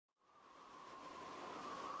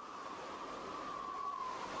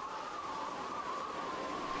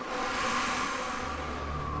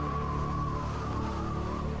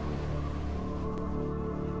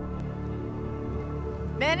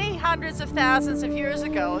Many hundreds of thousands of years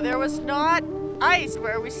ago, there was not ice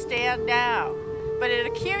where we stand now, but it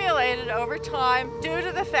accumulated over time due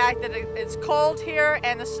to the fact that it's cold here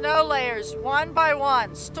and the snow layers, one by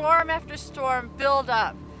one, storm after storm, build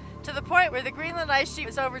up to the point where the Greenland ice sheet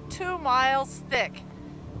is over 2 miles thick.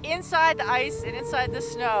 Inside the ice and inside the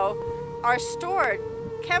snow are stored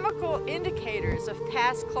chemical indicators of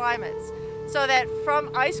past climates, so that from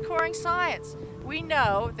ice coring science, we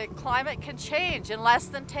know that climate can change in less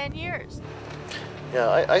than 10 years.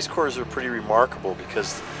 Yeah, ice cores are pretty remarkable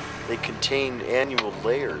because they contain annual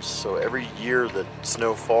layers. So every year that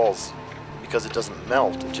snow falls, because it doesn't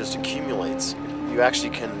melt, it just accumulates. You actually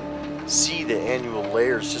can see the annual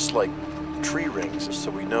layers just like tree rings. So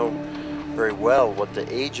we know very well what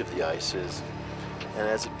the age of the ice is. And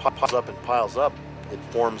as it piles up and piles up, it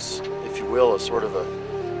forms, if you will, a sort of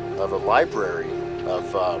a library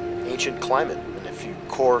of ancient climate. And if you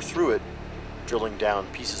core through it, drilling down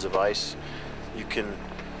pieces of ice, you can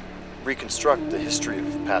reconstruct the history of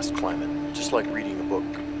past climate, just like reading a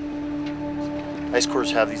book. Ice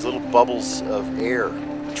cores have these little bubbles of air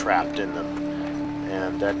trapped in them,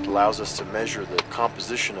 and that allows us to measure the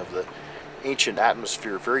composition of the ancient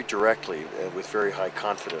atmosphere very directly and with very high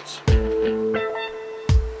confidence.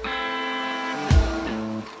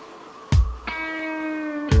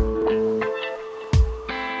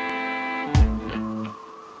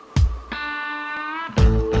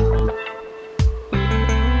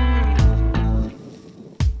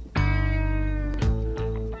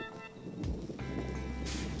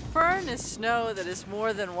 Firn is snow that is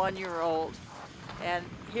more than 1 year old. And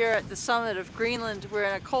here at the summit of Greenland, we're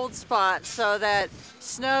in a cold spot so that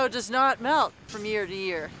snow does not melt from year to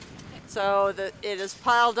year. So that it is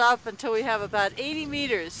piled up until we have about 80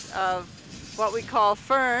 meters of what we call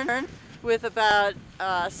firn, with about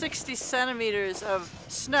 60 centimeters of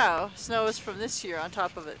snow. Snow is from this year on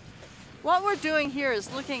top of it. What we're doing here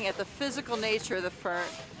is looking at the physical nature of the firn.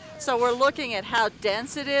 So we're looking at how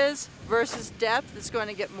dense it is versus depth. It's going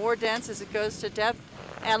to get more dense as it goes to depth.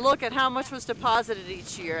 And look at how much was deposited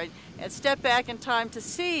each year, and step back in time to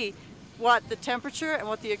see what the temperature and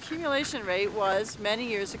what the accumulation rate was many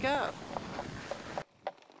years ago.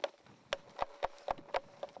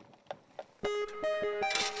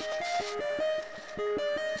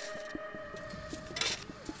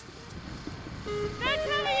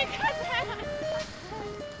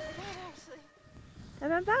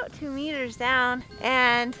 I'm about 2 meters down,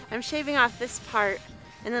 and I'm shaving off this part,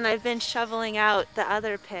 and then I've been shoveling out the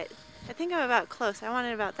other pit. I think I'm about close. I want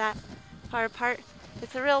it about that far apart.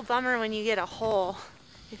 It's a real bummer when you get a hole,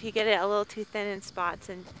 if you get it a little too thin in spots,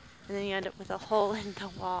 and then you end up with a hole in the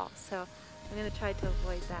wall. So I'm going to try to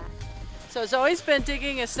avoid that. So Zoe's been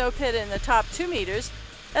digging a snow pit in the top 2 meters.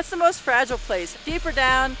 That's the most fragile place. Deeper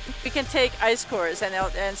down, we can take ice cores and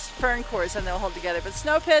firn cores, and they'll hold together. But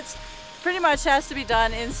snow pits pretty much has to be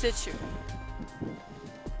done in situ.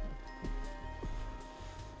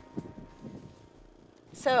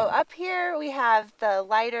 So up here we have the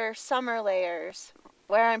lighter summer layers.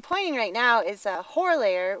 Where I'm pointing right now is a hoar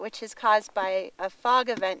layer, which is caused by a fog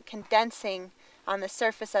event condensing on the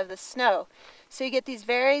surface of the snow. So you get these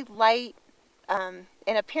very light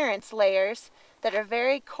in appearance layers that are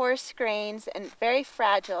very coarse grains and very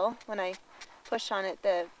fragile. When I push on it,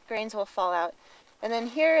 the grains will fall out. And then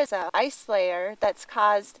here is an ice layer that's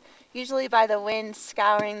caused usually by the wind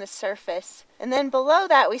scouring the surface. And then below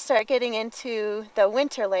that we start getting into the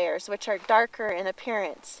winter layers, which are darker in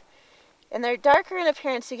appearance. And they're darker in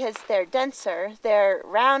appearance because they're denser. They're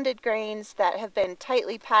rounded grains that have been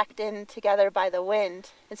tightly packed in together by the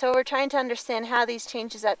wind. And so we're trying to understand how these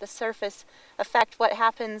changes at the surface affect what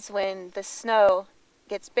happens when the snow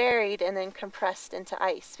gets buried and then compressed into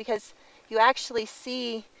ice. Because you actually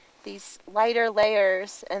see these lighter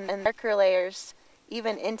layers and darker layers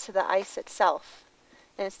even into the ice itself.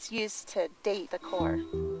 And it's used to date the core.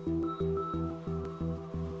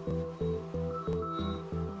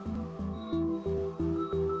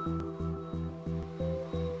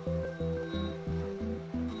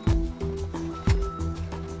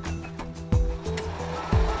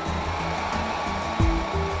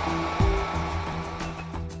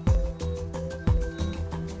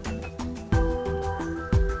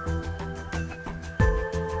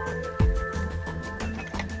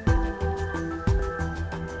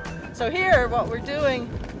 So here, what we're doing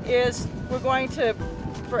is we're going to,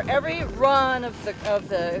 for every run of the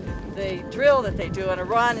drill that they do, and a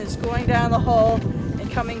run is going down the hole and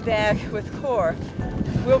coming back with core.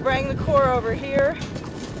 We'll bring the core over here,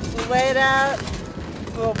 we'll lay it out,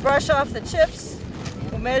 we'll brush off the chips,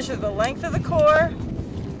 we'll measure the length of the core,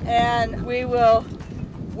 and we will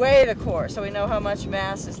weigh the core so we know how much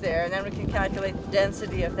mass is there, and then we can calculate the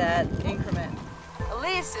density of that increment.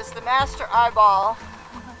 Elise is the master eyeball.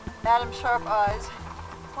 Madam Sharp Eyes.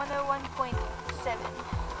 101.7.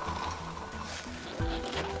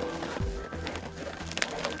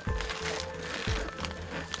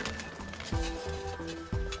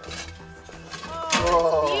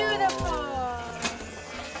 Oh, Beautiful.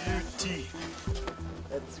 beauty.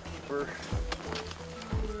 That's a keeper.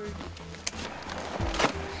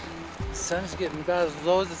 The sun's getting about as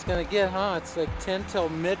low as it's gonna get, huh? It's like 10 till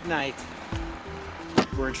midnight.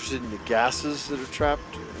 We're interested in the gases that are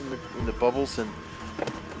trapped in the bubbles, and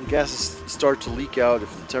the gases start to leak out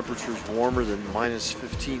if the temperature is warmer than minus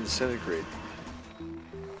 15 centigrade.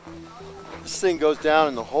 This thing goes down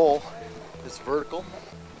in the hole. It's vertical.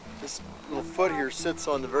 This little foot here sits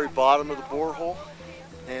on the very bottom of the borehole,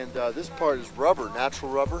 and this part is rubber,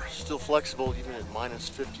 natural rubber, still flexible even at minus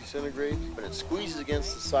 50 centigrade. When it squeezes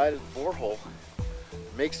against the side of the borehole,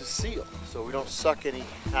 it makes a seal, so we don't suck any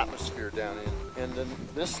atmosphere down in. And then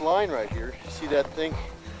this line right here, you see that thing?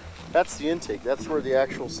 That's the intake. That's where the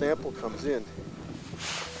actual sample comes in.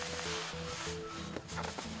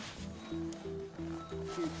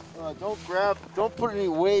 Don't put any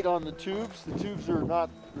weight on the tubes. The tubes are not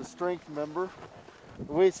the strength member.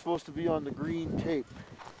 The weight's supposed to be on the green tape.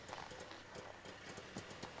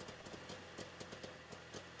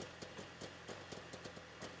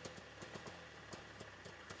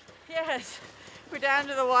 Yes, we're down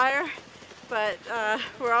to the wire, but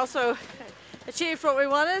we're also achieved what we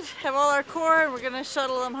wanted, have all our core, and we're going to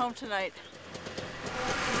shuttle them home tonight.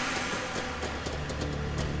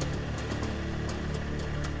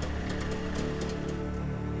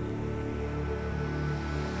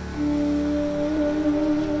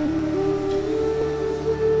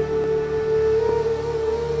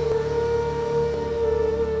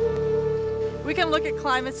 We can look at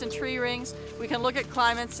climates in tree rings, we can look at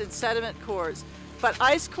climates in sediment cores, but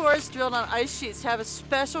ice cores drilled on ice sheets have a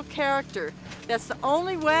special character. That's the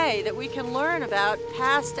only way that we can learn about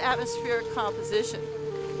past atmospheric composition.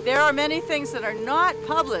 There are many things that are not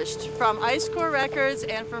published from ice core records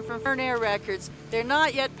and from Firn air records. They're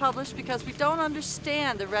not yet published because we don't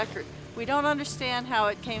understand the record. We don't understand how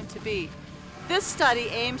it came to be. This study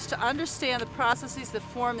aims to understand the processes that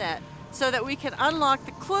form that, so that we can unlock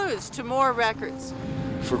the clues to more records.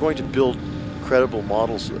 If we're going to build credible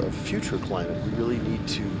models of future climate, we really need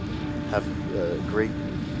to have great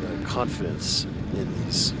confidence in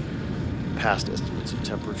these past estimates of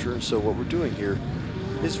temperature. So what we're doing here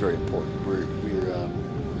is very important. We're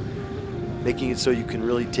making it so you can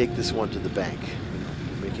really take this one to the bank.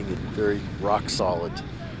 We're making it very rock solid,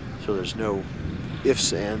 so there's no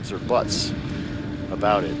ifs, ands, or buts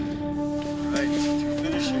about it. Right, to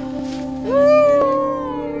finishing. Woo!